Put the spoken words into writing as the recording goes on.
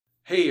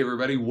Hey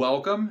everybody,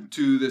 welcome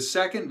to the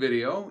second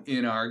video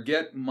in our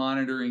Get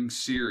Monitoring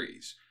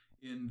series.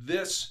 In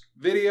this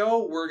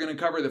video, we're going to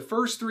cover the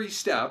first three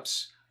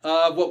steps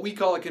of what we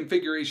call a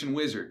configuration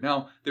wizard.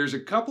 Now, there's a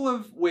couple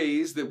of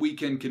ways that we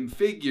can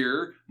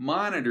configure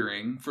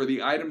monitoring for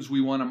the items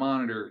we want to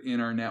monitor in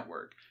our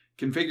network.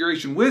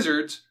 Configuration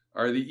wizards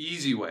are the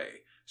easy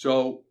way.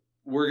 So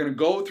we're going to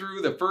go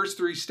through the first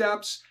three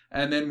steps,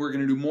 and then we're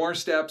going to do more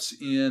steps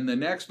in the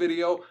next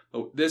video.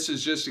 This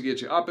is just to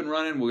get you up and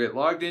running. We'll get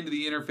logged into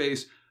the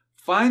interface,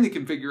 find the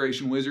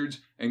configuration wizards,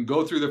 and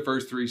go through the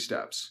first three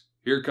steps.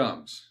 Here it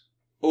comes.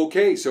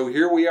 Okay, so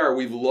here we are.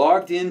 We've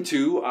logged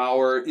into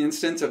our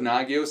instance of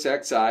Nagios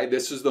XI.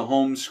 This is the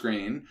home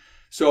screen.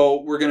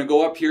 So we're going to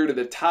go up here to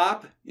the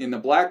top in the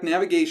black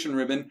navigation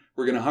ribbon.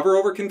 We're going to hover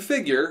over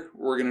Configure.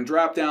 We're going to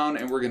drop down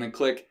and we're going to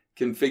click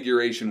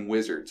Configuration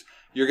Wizards.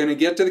 You're going to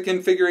get to the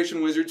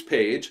Configuration Wizards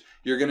page.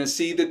 You're going to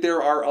see that there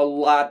are a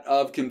lot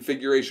of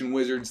configuration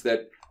wizards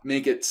that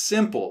make it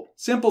simple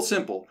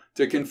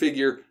to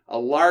configure a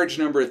large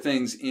number of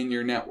things in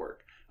your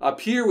network.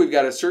 Up here, we've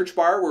got a search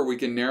bar where we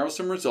can narrow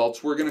some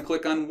results. We're going to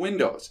click on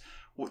Windows.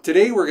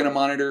 Today, we're going to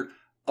monitor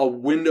a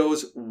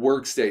Windows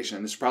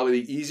workstation. This is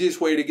probably the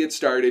easiest way to get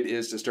started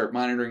is to start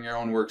monitoring your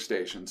own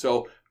workstation.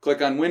 So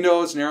click on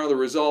Windows, narrow the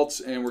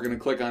results, and we're going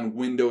to click on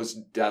Windows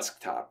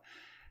Desktop.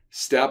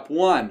 Step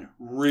one,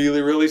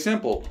 really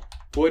simple.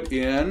 Put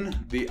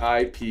in the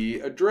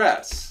IP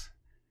address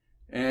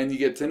and you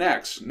get to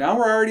next. Now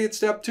we're already at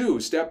step two.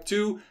 Step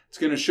two, it's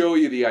going to show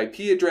you the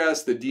IP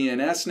address. The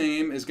DNS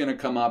name is going to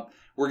come up.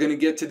 We're going to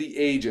get to the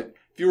agent.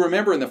 If you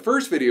remember in the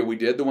first video we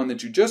did, the one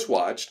that you just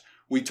watched,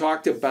 we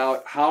talked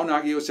about how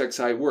Nagios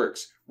XI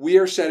works. We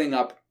are setting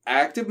up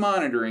active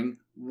monitoring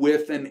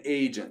with an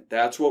agent.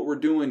 That's what we're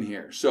doing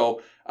here.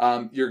 So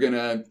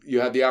you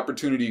have the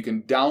opportunity, you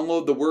can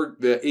download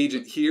the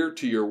agent here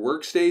to your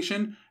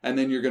workstation, and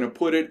then you're going to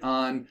put it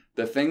on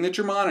the thing that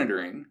you're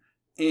monitoring,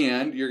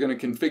 and you're going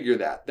to configure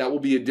that. That will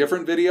be a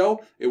different video.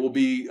 It will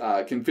be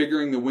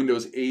configuring the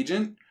Windows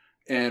agent,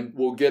 and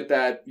we'll get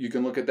that. You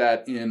can look at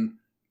that in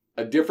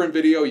a different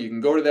video. You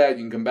can go to that.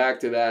 You can come back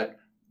to that.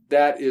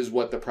 That is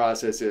what the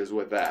process is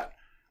with that.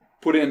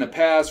 Put in the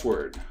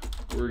password.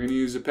 We're going to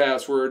use a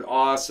password.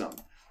 Awesome.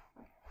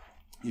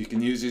 You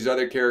can use these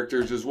other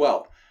characters as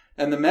well.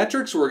 And the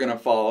metrics we're going to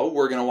follow,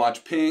 we're going to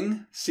watch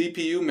ping,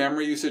 CPU,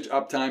 memory usage,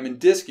 uptime, and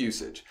disk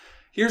usage.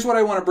 Here's what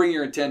I want to bring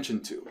your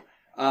attention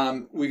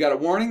to. We got a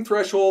warning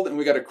threshold and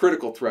we got a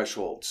critical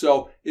threshold.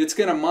 So it's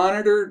going to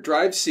monitor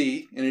drive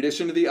C in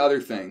addition to the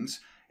other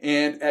things.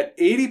 And at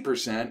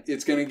 80%,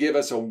 it's going to give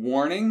us a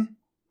warning.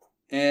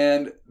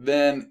 And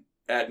then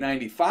at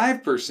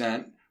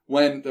 95%,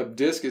 when the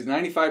disk is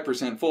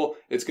 95% full,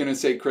 it's going to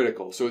say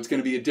critical. So it's going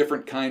to be a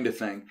different kind of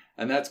thing.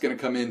 And that's going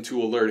to come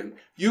into alerting.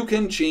 You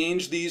can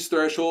change these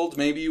thresholds.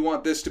 Maybe you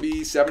want this to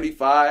be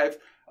 75.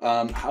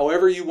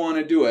 However you want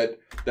to do it,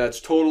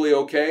 that's totally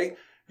okay.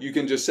 You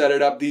can just set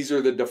it up. These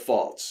are the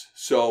defaults.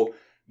 So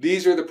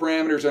these are the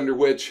parameters under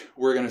which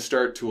we're going to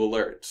start to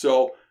alert.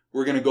 So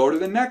we're going to go to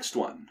the next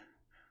one.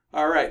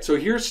 All right, so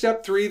here's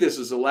step three. This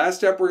is the last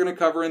step we're going to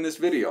cover in this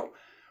video.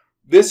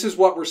 This is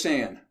what we're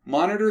saying.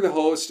 Monitor the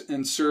host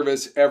and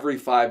service every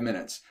 5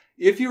 minutes.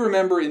 If you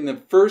remember in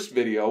the first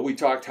video, we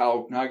talked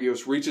how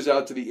Nagios reaches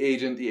out to the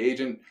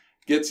agent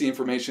gets the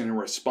information and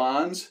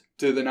responds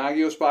to the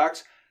Nagios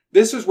box.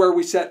 This is where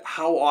we set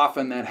how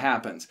often that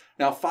happens.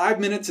 Now 5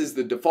 minutes is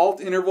the default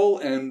interval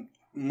and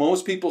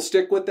most people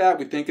stick with that.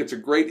 We think it's a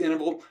great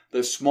interval.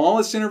 The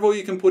smallest interval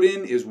you can put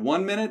in is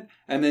 1 minute.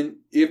 And then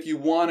if you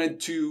wanted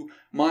to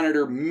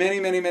monitor many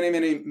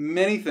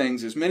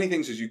things, as many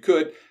things as you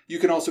could, you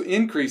can also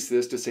increase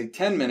this to say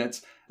 10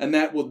 minutes. And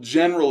that will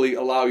generally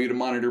allow you to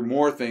monitor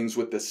more things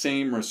with the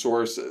same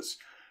resources.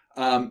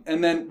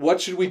 And then what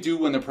should we do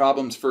when the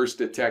problem's first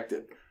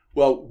detected?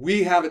 Well,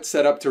 we have it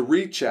set up to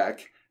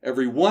recheck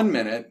every 1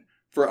 minute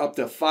for up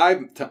to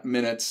 5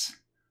 minutes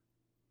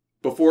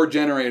before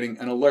generating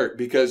an alert,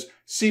 because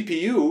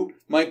CPU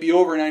might be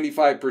over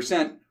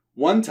 95%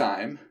 one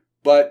time,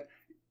 but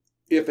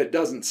if it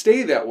doesn't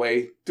stay that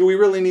way, do we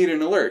really need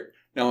an alert?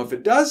 Now, if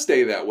it does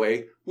stay that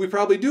way, we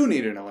probably do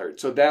need an alert.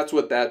 So that's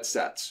what that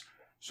sets.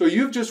 So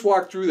you've just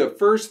walked through the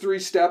first three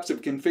steps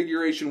of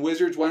configuration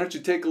wizards. Why don't you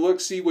take a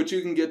look, see what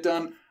you can get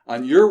done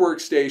on your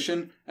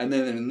workstation, and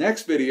then in the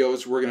next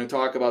videos, we're going to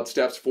talk about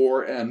steps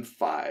 4 and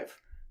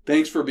 5.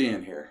 Thanks for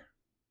being here.